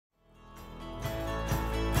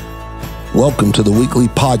Welcome to the weekly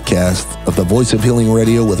podcast of the Voice of Healing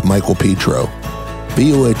Radio with Michael Petro.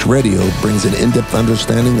 VOH Radio brings an in-depth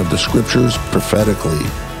understanding of the scriptures prophetically,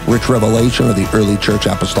 rich revelation of the early church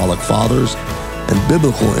apostolic fathers, and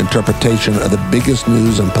biblical interpretation of the biggest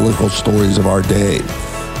news and political stories of our day.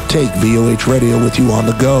 Take VOH Radio with you on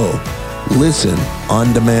the go. Listen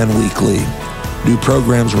on demand weekly. New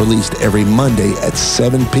programs released every Monday at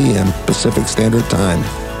 7 p.m. Pacific Standard Time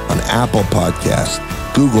on Apple Podcasts,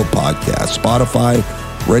 Google Podcasts, Spotify,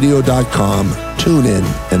 radio.com, TuneIn,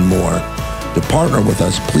 and more. To partner with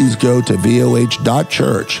us, please go to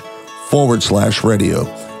voh.church/radio.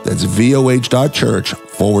 That's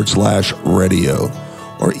voh.church/radio.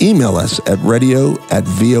 Or email us at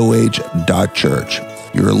radio@voh.church.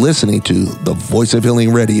 You're listening to the Voice of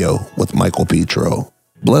Healing Radio with Michael Petro.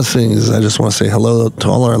 Blessings. I just want to say hello to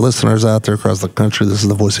all our listeners out there across the country. This is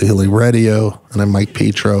the Voice of Healing Radio, and I'm Mike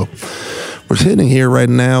Petro. We're sitting here right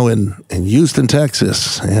now in Houston,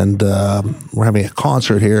 Texas, and we're having a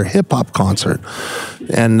concert here, hip-hop concert.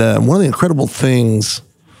 And one of the incredible things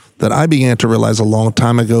that I began to realize a long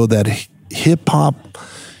time ago, that hip-hop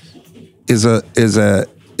is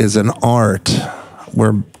an art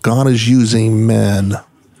where God is using men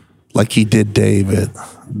like he did David.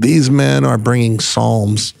 These men are bringing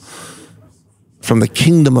psalms from the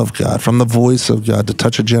kingdom of God, from the voice of God, to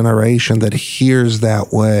touch a generation that hears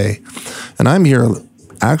that way. And I'm here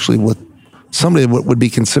actually with somebody that would be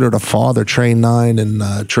considered a father, Tre9. And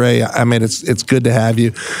Trey, I mean, it's good to have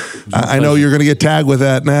you. I know you're going to get tagged with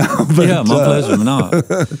that now. But, yeah, my pleasure. No,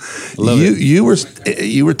 you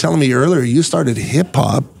were telling me earlier you started hip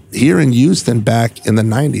hop here in Houston back in the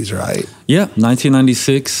 90s, right? Yeah,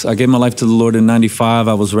 1996. I gave my life to the Lord in 95.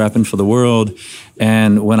 I was rapping for the world.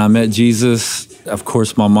 And when I met Jesus, of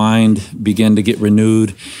course, my mind began to get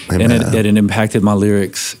renewed. Amen. And it impacted my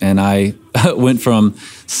lyrics. And I went from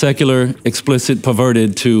secular, explicit,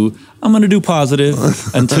 perverted to I'm going to do positive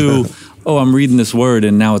and to, I'm reading this word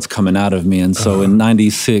and now it's coming out of me. And so in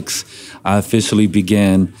 96, I officially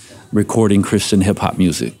began recording Christian hip hop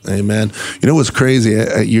music. Amen. You know what's crazy?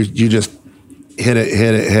 You just hit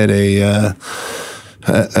a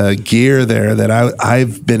gear there that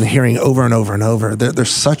I've been hearing over and over and over. There's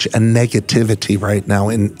such a negativity right now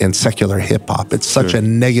in secular hip hop. It's such a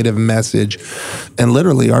negative message, and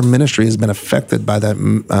literally our ministry has been affected by that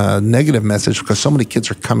negative message because so many kids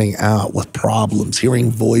are coming out with problems, hearing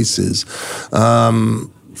voices.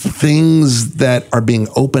 Things that are being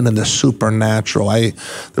opened in the supernatural. There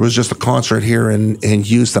was just a concert here in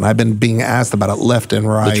Houston. I've been being asked about it left and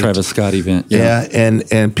right. The Travis Scott event. Yeah,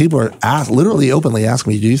 and people are literally openly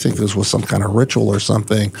asking me, do you think this was some kind of ritual or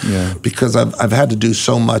something? Yeah. Because I've had to do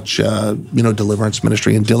so much, deliverance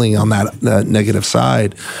ministry and dealing on that negative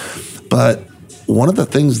side. But one of the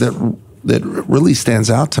things that really stands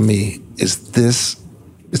out to me is this.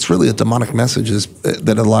 It's really a demonic message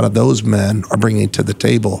that a lot of those men are bringing to the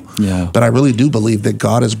table. Yeah. But I really do believe that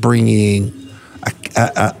God is bringing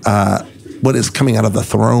what is coming out of the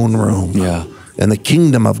throne room. Yeah. And the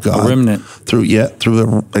kingdom of God. A remnant. Through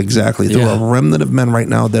a remnant of men right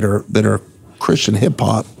now that are Christian hip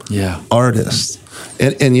hop artists.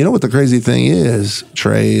 And you know what the crazy thing is,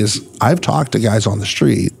 Trey, is I've talked to guys on the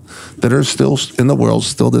street that are still in the world,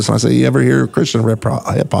 still this. And I say, you ever hear Christian hip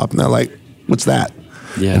hop? And they're like, what's that?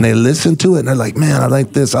 Yeah. And they listen to it and they're like, man, I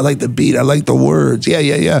like this. I like the beat. I like the words.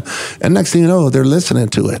 Yeah. And next thing you know, they're listening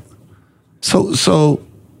to it. So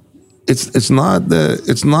it's not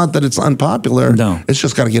that it's unpopular. No. It's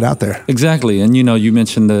just got to get out there. Exactly. And, you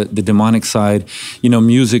mentioned the demonic side.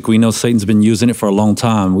 Music, we know Satan's been using it for a long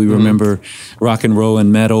time. We remember rock and roll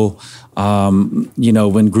and metal.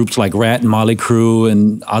 When groups like Rat and Motley Crue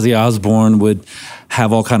and Ozzy Osbourne would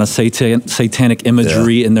have all kind of satanic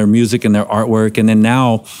imagery in their music and their artwork. And then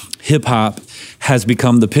now hip hop has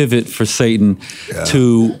become the pivot for Satan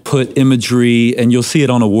to put imagery, and you'll see it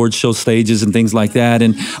on award show stages and things like that.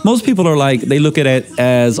 And most people are like, they look at it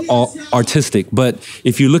as artistic. But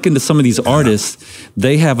if you look into some of these artists,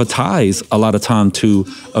 they have ties a lot of time to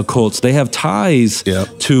occults. They have ties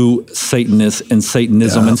to Satanists and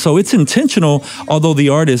Satanism. And so it's intentional, although the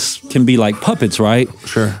artists can be like puppets, right?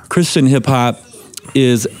 Sure. Christian hip hop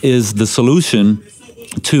is the solution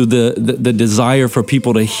to the desire for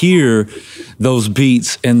people to hear those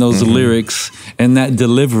beats and those lyrics and that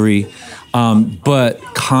delivery, but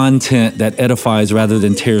content that edifies rather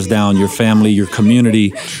than tears down your family, your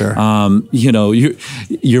community. Sure.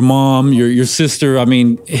 Your mom, your sister. I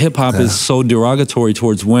mean, hip hop is so derogatory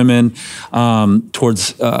towards women,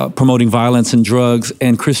 towards promoting violence and drugs,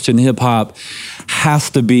 and Christian hip hop has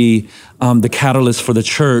to be the catalyst for the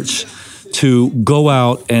church to go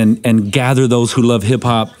out and gather those who love hip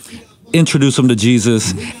hop introduce them to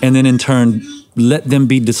Jesus, and then in turn, let them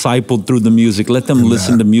be discipled through the music. Let them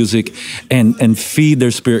listen to music and feed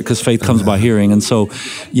their spirit, because faith comes by hearing. And so,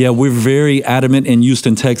 yeah, we're very adamant in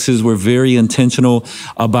Houston, Texas. We're very intentional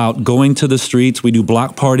about going to the streets. We do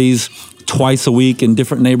block parties twice a week in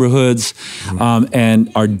different neighborhoods.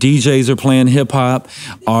 And our DJs are playing hip hop.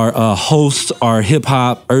 Our hosts are hip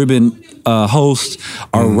hop, urban hosts.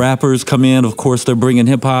 Our rappers come in. Of course, they're bringing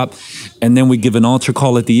hip hop. And then we give an altar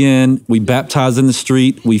call at the end. We baptize in the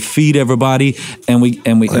street. We feed everybody, and we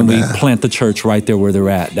plant the church right there where they're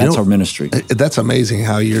at. That's our ministry. That's amazing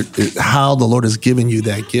how the Lord has given you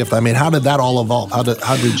that gift. I mean, how did that all evolve? How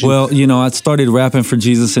did you? Well, I started rapping for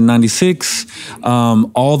Jesus in '96,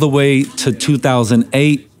 all the way to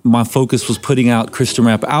 2008. My focus was putting out Christian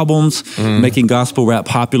rap albums, making gospel rap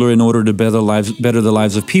popular in order to better the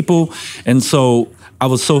lives of people. And so I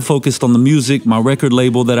was so focused on the music, my record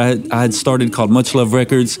label that I had started called Much Love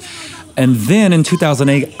Records. And then in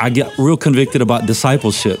 2008, I got real convicted about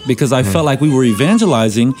discipleship, because I felt like we were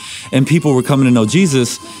evangelizing and people were coming to know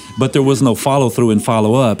Jesus, but there was no follow through and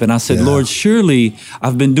follow up. And I said, Lord, surely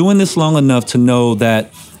I've been doing this long enough to know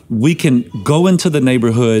that we can go into the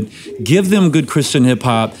neighborhood, give them good Christian hip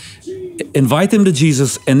hop, invite them to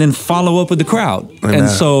Jesus, and then follow up with the crowd. Amen. And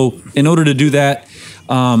so in order to do that,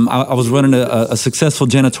 I was running a successful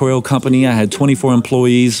janitorial company. I had 24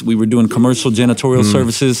 employees. We were doing commercial janitorial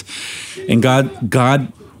services. And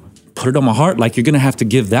God put it on my heart, like, you're going to have to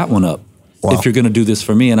give that one up. Wow. If you're going to do this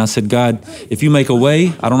for me. And I said, God, if you make a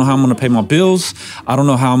way, I don't know how I'm going to pay my bills. I don't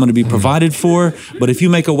know how I'm going to be provided for. But if you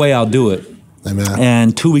make a way, I'll do it. Amen.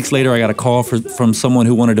 And 2 weeks later, I got a call from someone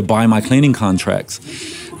who wanted to buy my cleaning contracts.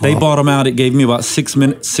 They bought them out. It gave me about 6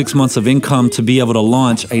 months of income to be able to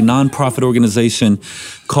launch a nonprofit organization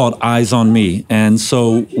called Eyes on Me. And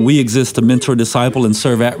so we exist to mentor, disciple, and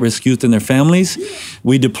serve at-risk youth and their families.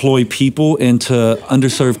 We deploy people into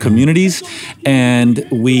underserved communities, and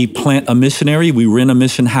we plant a missionary. We rent a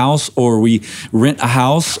mission house, or we rent a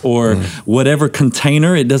house, or whatever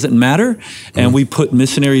container. It doesn't matter. And we put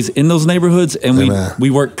missionaries in those neighborhoods, and we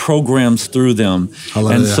work programs through them.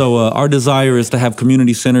 Hallelujah. And so our desire is to have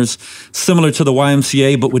community centers similar to the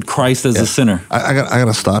YMCA, but with Christ as the center. I got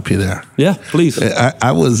to stop you there. Yeah, please.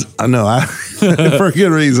 I for a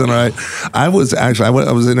good reason, right? I was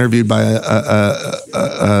interviewed by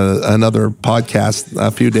another podcast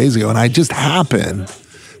a few days ago, and I just happened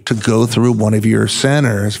to go through one of your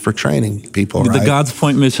centers for training people, right? The God's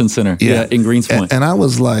Point Mission Center, in Greenspoint. And I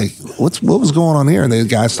was like, what was going on here? And the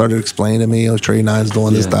guy started explaining to me, Tre9's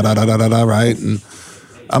doing this, right? And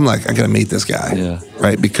I'm like, I got to meet this guy,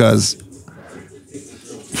 right? Because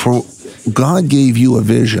God gave you a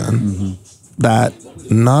vision that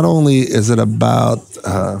not only is it about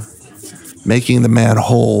making the man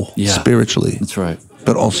whole spiritually, that's right,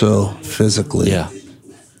 but also physically. Yeah.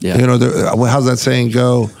 How's that saying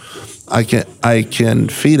go? I can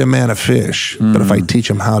feed a man a fish, but if I teach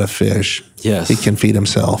him how to fish, he can feed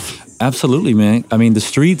himself. Absolutely, man. I mean, the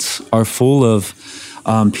streets are full of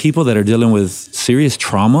people that are dealing with serious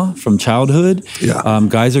trauma from childhood.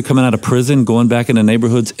 Guys are coming out of prison, going back into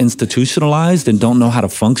neighborhoods institutionalized and don't know how to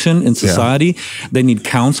function in society. They need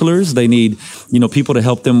counselors. They need, people to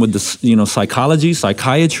help them with the, psychology,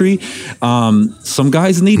 psychiatry. Some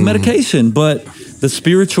guys need medication, but the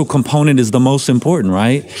spiritual component is the most important,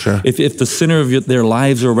 right? Sure. If the center of their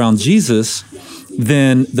lives are around Jesus,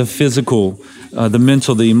 then the physical, the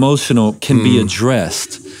mental, the emotional can be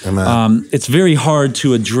addressed. It's very hard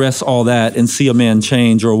to address all that and see a man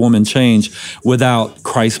change or a woman change without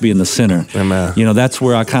Christ being the center. Amen. That's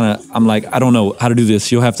where I'm like, I don't know how to do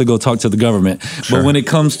this. You'll have to go talk to the government. Sure. But when it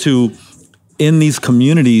comes to in these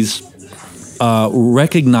communities,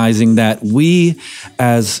 recognizing that we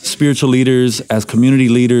as spiritual leaders, as community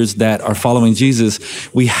leaders that are following Jesus,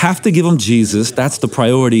 we have to give them Jesus. That's the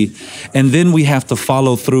priority. And then we have to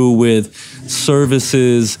follow through with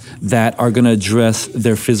services that are going to address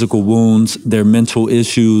their physical wounds, their mental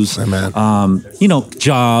issues,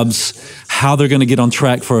 jobs, how they're going to get on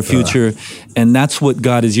track for a future. And that's what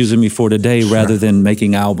God is using me for today, rather than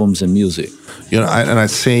making albums and music. I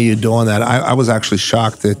see you doing that. I was actually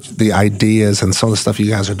shocked at the ideas and some of the stuff you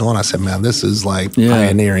guys are doing. I said, man, this is like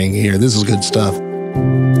pioneering here. This is good stuff.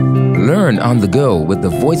 Learn on the go with the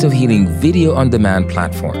Voice of Healing video on demand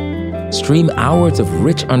platform. Stream hours of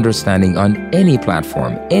rich understanding on any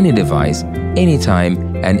platform, any device, anytime,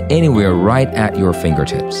 and anywhere right at your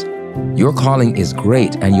fingertips. Your calling is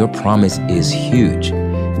great and your promise is huge.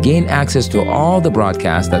 Gain access to all the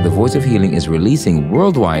broadcasts that the Voice of Healing is releasing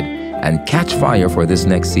worldwide and catch fire for this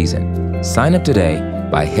next season. Sign up today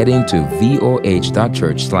by heading to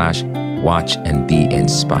voh.church/watch and be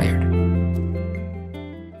inspired.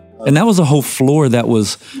 And that was a whole floor that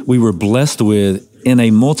we were blessed with in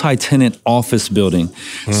a multi-tenant office building.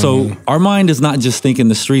 So our mind is not just thinking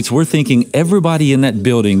the streets. We're thinking everybody in that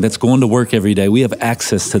building that's going to work every day, we have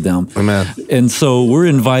access to them. Amen. And so we're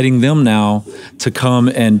inviting them now to come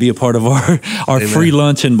and be a part of our free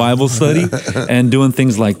lunch and Bible study and doing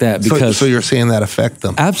things like that. Because so you're seeing that affect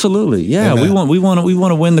them. Absolutely. Yeah. Amen. We want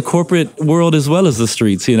to win the corporate world as well as the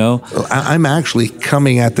streets, you know. I'm actually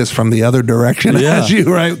coming at this from the other direction as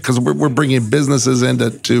you, right? Because we're bringing businesses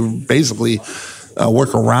to basically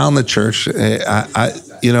work around the church.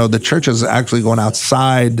 The church is actually going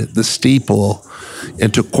outside the steeple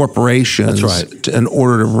into corporations. That's right. In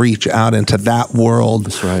order to reach out into that world.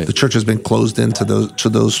 That's right. The church has been closed into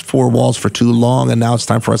those four walls for too long, and now it's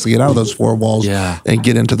time for us to get out of those four walls and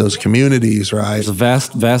get into those communities, right? There's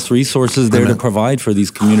vast resources there to provide for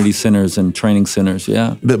these community centers and training centers,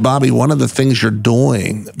 But Bobby, one of the things you're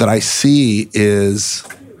doing that I see is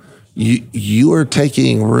you are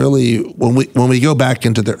taking really, when we go back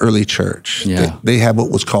into the early church, they had what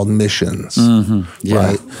was called missions,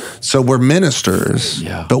 right? So we're ministers,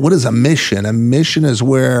 but what is a mission? A mission is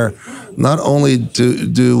where not only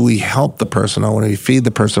do we help the person, not only we feed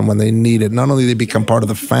the person when they need it, not only they become part of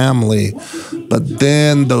the family, but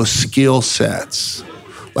then those skill sets.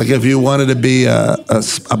 Like if you wanted to be a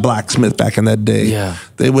blacksmith back in that day,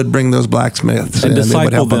 they would bring those blacksmiths and in, disciple they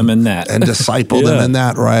would help them in that, and disciple them in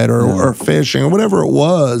that, right? Or fishing or whatever it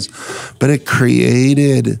was, but it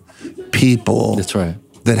created people. That's right.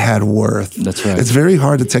 That had worth. That's right. It's very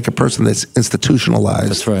hard to take a person that's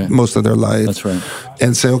institutionalized most of their life. That's right.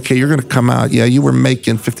 And say, okay, you're going to come out. Yeah, you were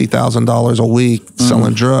making $50,000 a week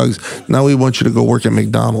selling drugs. Now we want you to go work at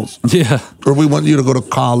McDonald's. Yeah. Or we want you to go to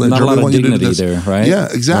college. Not or a lot we want of dignity you to do this. there, right? Yeah,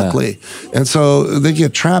 exactly. Yeah. And so they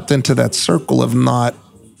get trapped into that circle of not,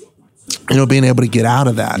 being able to get out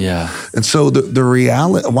of that. Yeah. And so the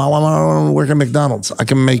reality, while I'm working at McDonald's, I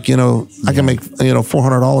can make,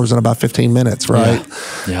 $400 in about 15 minutes, right?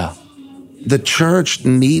 Yeah. The church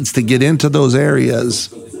needs to get into those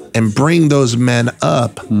areas and bring those men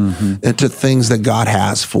up into things that God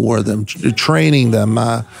has for them, training them.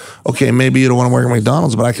 Okay, maybe you don't want to work at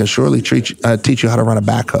McDonald's, but I can surely teach you how to run a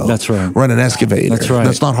backhoe. That's right. Run an excavator. That's right.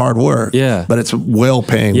 That's not hard work. Yeah. But it's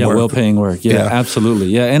well-paying work. Yeah, well-paying work. Yeah, absolutely.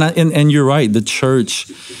 Yeah, and you're right. The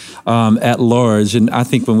church at large, and I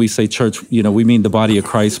think when we say church, we mean the body of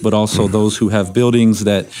Christ, but also those who have buildings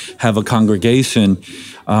that have a congregation.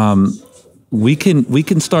 We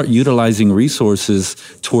can start utilizing resources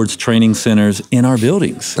towards training centers in our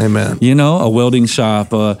buildings. Amen. A welding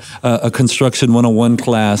shop, a construction 101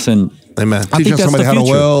 class, and amen. Teaching somebody how to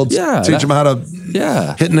weld. Teach them how to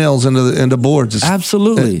hit nails into boards.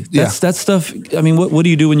 Absolutely. That's stuff. I mean, what do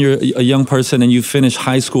you do when you're a young person and you finish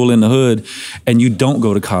high school in the hood and you don't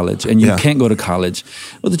go to college and you can't go to college?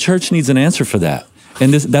 Well, the church needs an answer for that.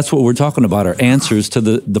 And that's what we're talking about, are answers to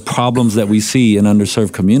the problems that we see in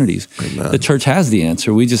underserved communities. Amen. The church has the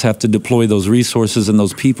answer. We just have to deploy those resources and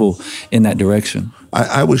those people in that direction.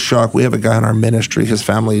 I was shocked. We have a guy in our ministry. His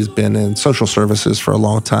family has been in social services for a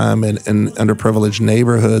long time in underprivileged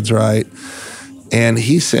neighborhoods, right? And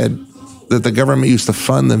he said that the government used to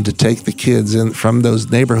fund them to take the kids in from those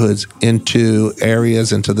neighborhoods into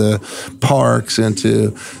areas, into the parks,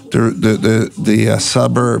 into the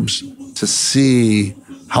suburbs, to see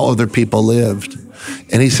how other people lived.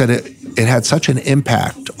 And he said it had such an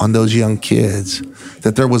impact on those young kids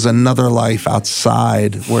that there was another life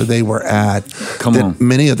outside where they were at.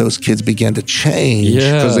 Many of those kids began to change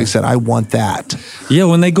because they said, I want that. Yeah,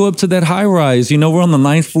 when they go up to that high rise, we're on the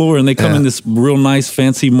 9th floor and they come in this real nice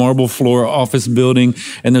fancy marble floor office building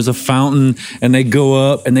and there's a fountain and they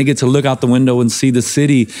go up and they get to look out the window and see the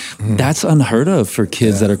city. That's unheard of for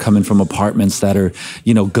kids that are coming from apartments that are,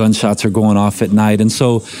 gunshots are going off at night. And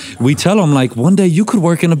so we tell them, like, one day you could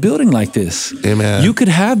work in a building like this. Amen. You could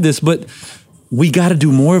have this, but we got to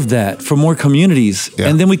do more of that for more communities.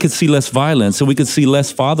 And then we could see less violence and we could see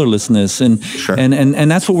less fatherlessness.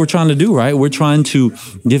 And that's what we're trying to do, right? We're trying to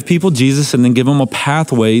give people Jesus and then give them a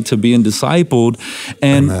pathway to being discipled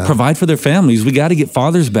and provide for their families. We got to get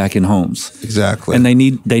fathers back in homes. Exactly. And they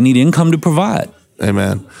need income to provide.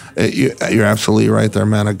 Amen. You're absolutely right there,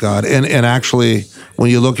 man of God. And actually,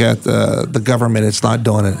 when you look at the government, it's not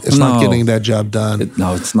doing it. It's not getting that job done.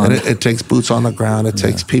 It's not. And it takes boots on the ground. It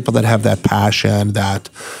takes people that have that passion. That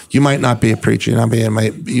you might not be a preacher,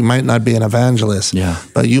 you might not be an evangelist,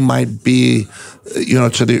 but you might be,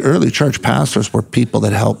 to the early church pastors were people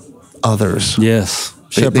that help others. Yes.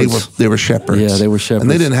 They were shepherds. Yeah, they were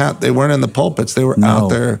shepherds. And they weren't in the pulpits. They were out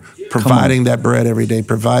there providing that bread every day,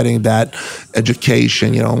 providing that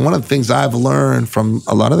education. You know, and one of the things I've learned from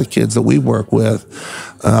a lot of the kids that we work with,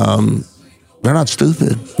 they're not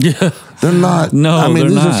stupid. Yeah. They're not. No, I mean, they're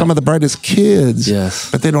these not. are some of the brightest kids.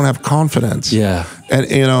 Yes. But they don't have confidence. Yeah. And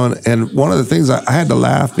you know, and one of the things I had to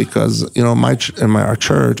laugh because you know, our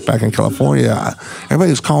church back in California,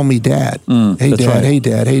 everybody was calling me dad. Hey dad, right. hey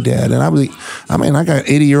dad, hey dad. And I got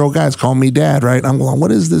 80-year-old guys calling me dad, right? And I'm going,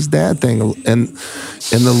 what is this dad thing? And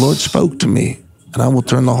the Lord spoke to me. And I will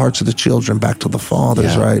turn the hearts of the children back to the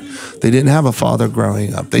fathers, right? They didn't have a father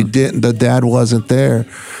growing up. They didn't. The dad wasn't there.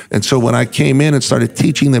 And so when I came in and started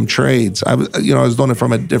teaching them trades, I was doing it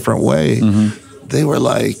from a different way. They were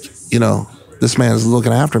like, you know, this man's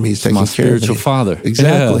looking after me. He's taking care of me. My spiritual father.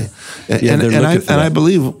 Exactly. Yeah. And I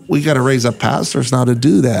believe we got to raise up pastors now to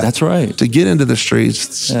do that. That's right. To get into the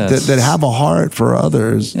streets that have a heart for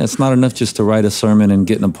others. Yeah, it's not enough just to write a sermon and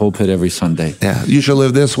get in a pulpit every Sunday. Yeah, you should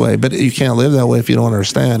live this way, but you can't live that way if you don't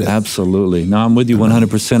understand it. Absolutely. No, I'm with you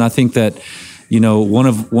 100%. I think that, you know, one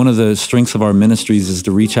of the strengths of our ministries is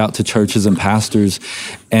to reach out to churches and pastors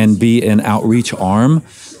and be an outreach arm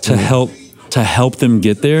to help them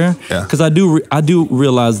get there. Because I do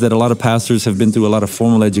realize that a lot of pastors have been through a lot of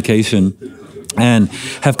formal education and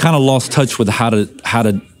have kind of lost touch with how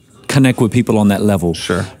to connect with people on that level.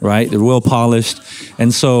 Sure. Right? They're well polished.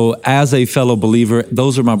 And so as a fellow believer,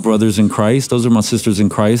 those are my brothers in Christ. Those are my sisters in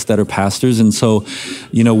Christ that are pastors. And so,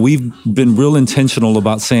 you know, we've been real intentional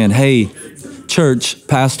about saying, hey, church,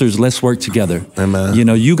 pastors, let's work together. Amen. You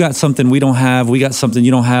know, you got something we don't have. We got something you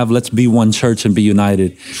don't have. Let's be one church and be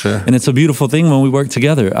united. Sure. And it's a beautiful thing when we work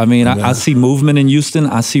together. I mean, I see movement in Houston.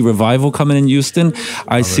 I see revival coming in Houston.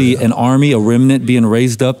 I see an army, a remnant being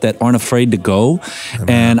raised up that aren't afraid to go. Amen.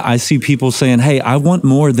 And I see people saying, hey, I want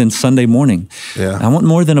more than Sunday morning. Yeah. I want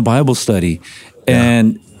more than a Bible study.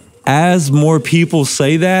 And as more people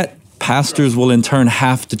say that, pastors will in turn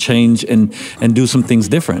have to change and do some things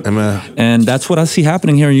different. Amen. And that's what I see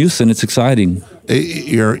happening here in Houston. It's exciting.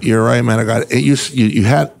 You're right, man. I got it. You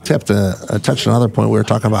had touched on another point we were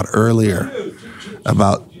talking about earlier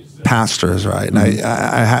about pastors, right? And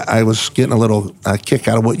I was getting a little kick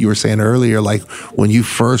out of what you were saying earlier, like when you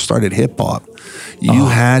first started hip hop. You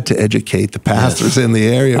had to educate the pastors in the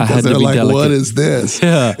area because they're like, delicate. What is this?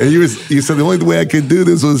 Yeah. And you said the only way I could do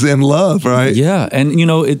this was in love, right? Yeah. And, you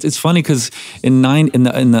know, it's funny because in the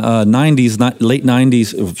 90s, late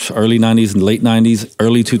 90s, early 90s and late 90s,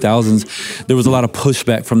 early 2000s, there was a lot of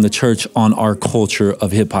pushback from the church on our culture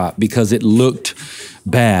of hip hop because it looked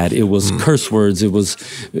bad. It was curse words. It was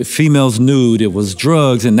females nude. It was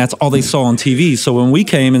drugs. And that's all they saw on TV. So when we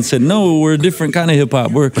came and said, no, we're a different kind of hip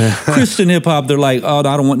hop. We're Christian hip hop. They're like, oh, I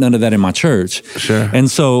don't want none of that in my church. Sure. And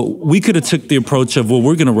so we could have took the approach of, well,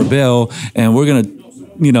 we're going to rebel and we're going to,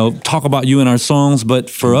 you know, talk about you in our songs. But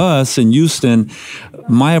for us in Houston,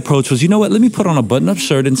 my approach was, you know what, let me put on a button-up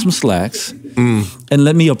shirt and some slacks and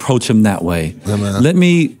let me approach him that way. Amen. Let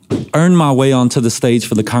me earn my way onto the stage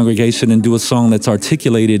for the congregation and do a song that's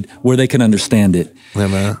articulated where they can understand it.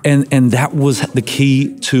 Amen. And that was the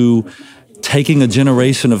key to taking a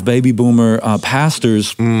generation of baby boomer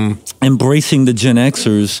pastors, embracing the Gen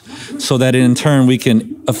Xers, so that in turn we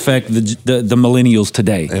can affect the millennials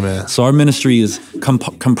today. Amen. So our ministry is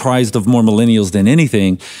comprised of more millennials than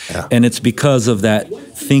anything, and it's because of that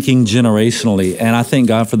thinking generationally. And I thank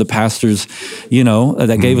God for the pastors, you know,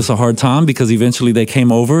 that gave us a hard time because eventually they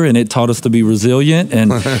came over and it taught us to be resilient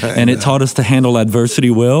and it taught us to handle adversity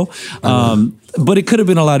well. But it could have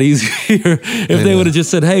been a lot easier if they would have just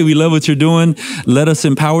said, hey, we love what you're doing. Let us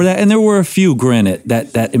empower that. And there were a few, granted,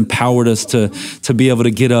 that empowered us to be able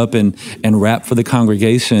to get up and rap for the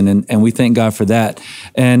congregation. And we thank God for that.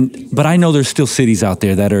 But I know there's still cities out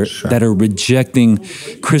there that are rejecting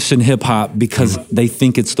Christian hip hop because they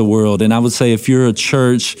think it's the world. And I would say if you're a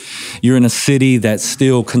church, you're in a city that's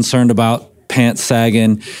still concerned about pants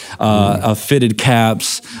sagging, fitted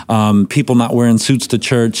caps, people not wearing suits to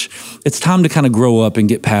church. It's time to kind of grow up and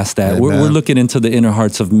get past that. We're looking into the inner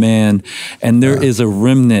hearts of man, and there is a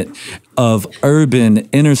remnant of urban,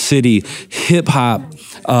 inner city, hip hop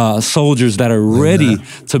soldiers that are ready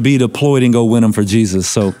to be deployed and go win them for Jesus.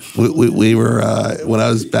 So we were when I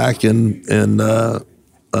was back in the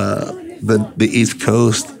East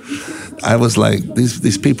Coast. I was like,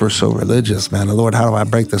 these people are so religious, man. Lord, how do I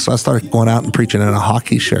break this? So I started going out and preaching in a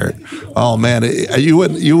hockey shirt. Oh man, you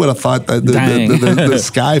would have thought that the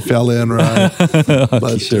sky fell in, right?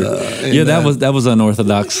 But sure. That was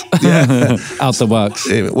unorthodox. Out the box.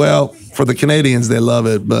 Well, For the Canadians, they love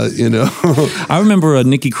it, but I remember a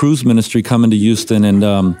Nicky Cruz ministry coming to Houston, and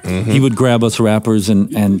he would grab us rappers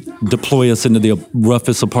and deploy us into the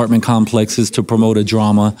roughest apartment complexes to promote a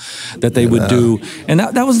drama that they would do. And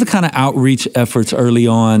that was the kind of outreach efforts early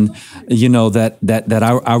on,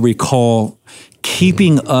 that I recall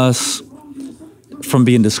keeping us from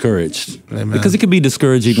being discouraged. Amen. Because it can be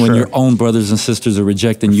discouraging when your own brothers and sisters are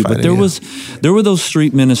rejecting you. But there were those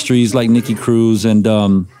street ministries like Nicky Cruz and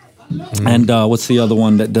what's the other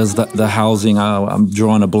one that does the housing? I'm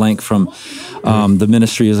drawing a blank from the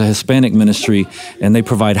ministry is a Hispanic ministry, and they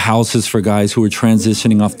provide houses for guys who are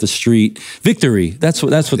transitioning off the street. Victory. That's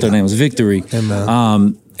what their name is. Victory.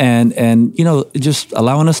 Amen. And just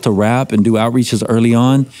allowing us to rap and do outreaches early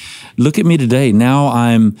on. Look at me today. Now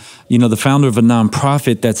I'm, the founder of a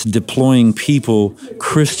nonprofit that's deploying people,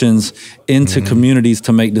 Christians, into communities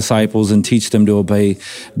to make disciples and teach them to obey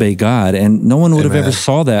God. And no one would have ever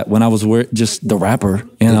saw that when I was just the rapper,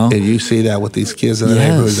 And you see that with these kids in the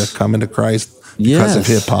neighborhood that come into Christ because of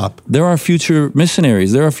hip hop. There are future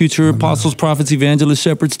missionaries. There are future apostles, prophets, evangelists,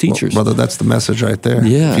 shepherds, teachers. Well, brother, that's the message right there.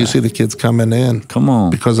 Yeah. If you see the kids coming in, come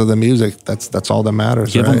on, because of the music, that's all that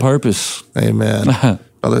matters. Give them purpose. Amen.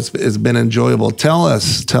 Brother, it's been enjoyable. Tell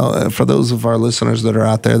for those of our listeners that are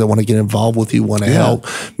out there that want to get involved with you, want to help,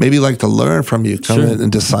 maybe like to learn from you, come in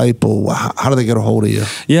and disciple. How do they get a hold of you?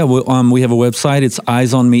 Yeah, well, we have a website. It's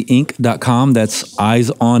eyesonmeinc.com. That's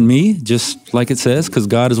Eyes on Me, just like it says, because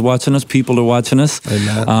God is watching us. People are watching us.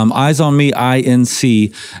 Amen.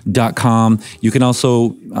 eyesonmeinc.com. You can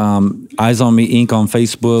also Eyes on Me Inc. on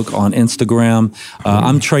Facebook, on Instagram.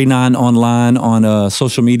 I'm Tre9 online on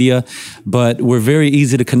social media, but we're very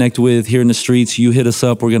easy to connect with here in the streets. You hit us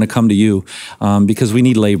up, we're going to come to you because we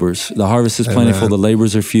need laborers. The harvest is plentiful, the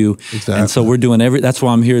laborers are few. Exactly. And so we're doing that's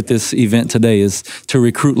why I'm here at this event today, is to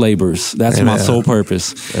recruit laborers. That's my sole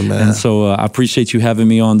purpose. Amen. And so I appreciate you having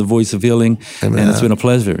me on The Voice of Healing. Amen. And it's been a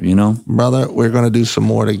pleasure, Brother, we're going to do some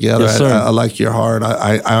more together. Yes, sir. I like your heart.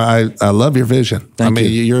 I love your vision. Thank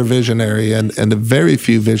you. You're a visionary, and the very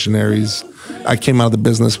few visionaries. I came out of the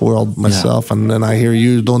business world myself, and then I hear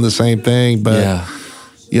you doing the same thing, but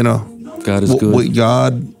God is good. What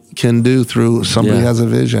God can do through somebody who has a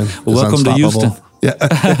vision. Well, welcome to Houston. Yeah.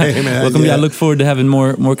 Amen. Welcome. I look forward to having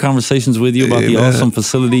more conversations with you about the awesome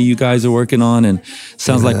facility you guys are working on, and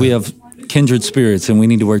sounds like we have kindred spirits, and we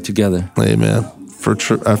need to work together. Amen. For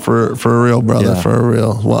real, brother, for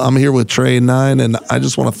real. Well, I'm here with Tre9, and I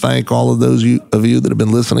just want to thank all of those of you that have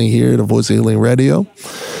been listening here to Voice of Healing Radio.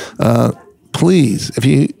 Please,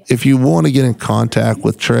 if you want to get in contact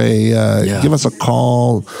with Trey, give us a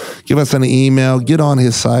call, give us an email, get on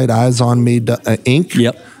his site,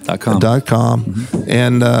 eyesonme.inc. .com.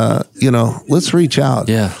 And let's reach out.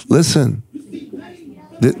 Yeah. Listen.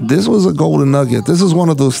 This was a golden nugget. This is one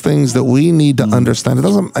of those things that we need to understand. It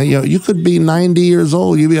doesn't, you could be 90 years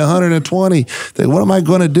old, you be 120. What am I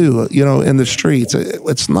going to do, in the streets?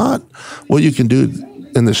 It's not what you can do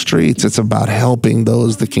in the streets. It's about helping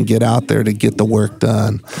those that can get out there to get the work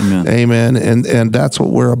done. Amen. And that's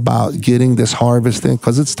what we're about, getting this harvest in,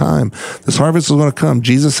 because it's time. This harvest is going to come.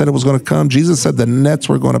 Jesus said it was going to come. Jesus said the nets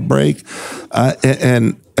were going to break.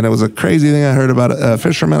 And it was a crazy thing I heard about a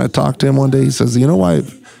fisherman. I talked to him one day. He says, you know why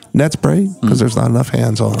nets break? Because there's not enough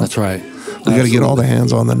hands on them. That's right. We got to get all the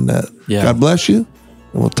hands on the net. Yeah. God bless you, and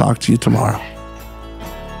we'll talk to you tomorrow.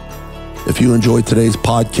 If you enjoyed today's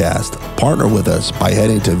podcast, partner with us by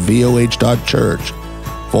heading to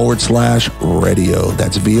voh.church/radio.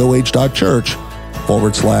 That's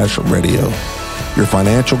voh.church/radio. Your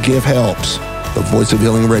financial gift helps the Voice of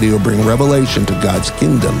Healing Radio bring revelation to God's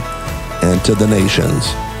kingdom and to the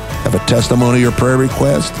nations. Have a testimony or prayer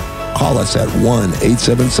request? Call us at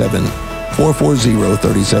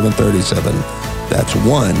 1-877-440-3737. That's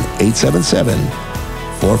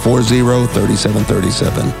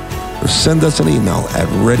 1-877-440-3737. Or send us an email at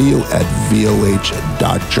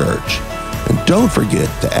radio@voh.church. And don't forget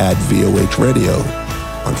to add VOH Radio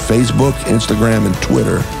on Facebook, Instagram, and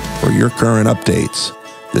Twitter for your current updates.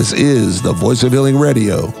 This is the Voice of Healing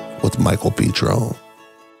Radio with Michael Petro.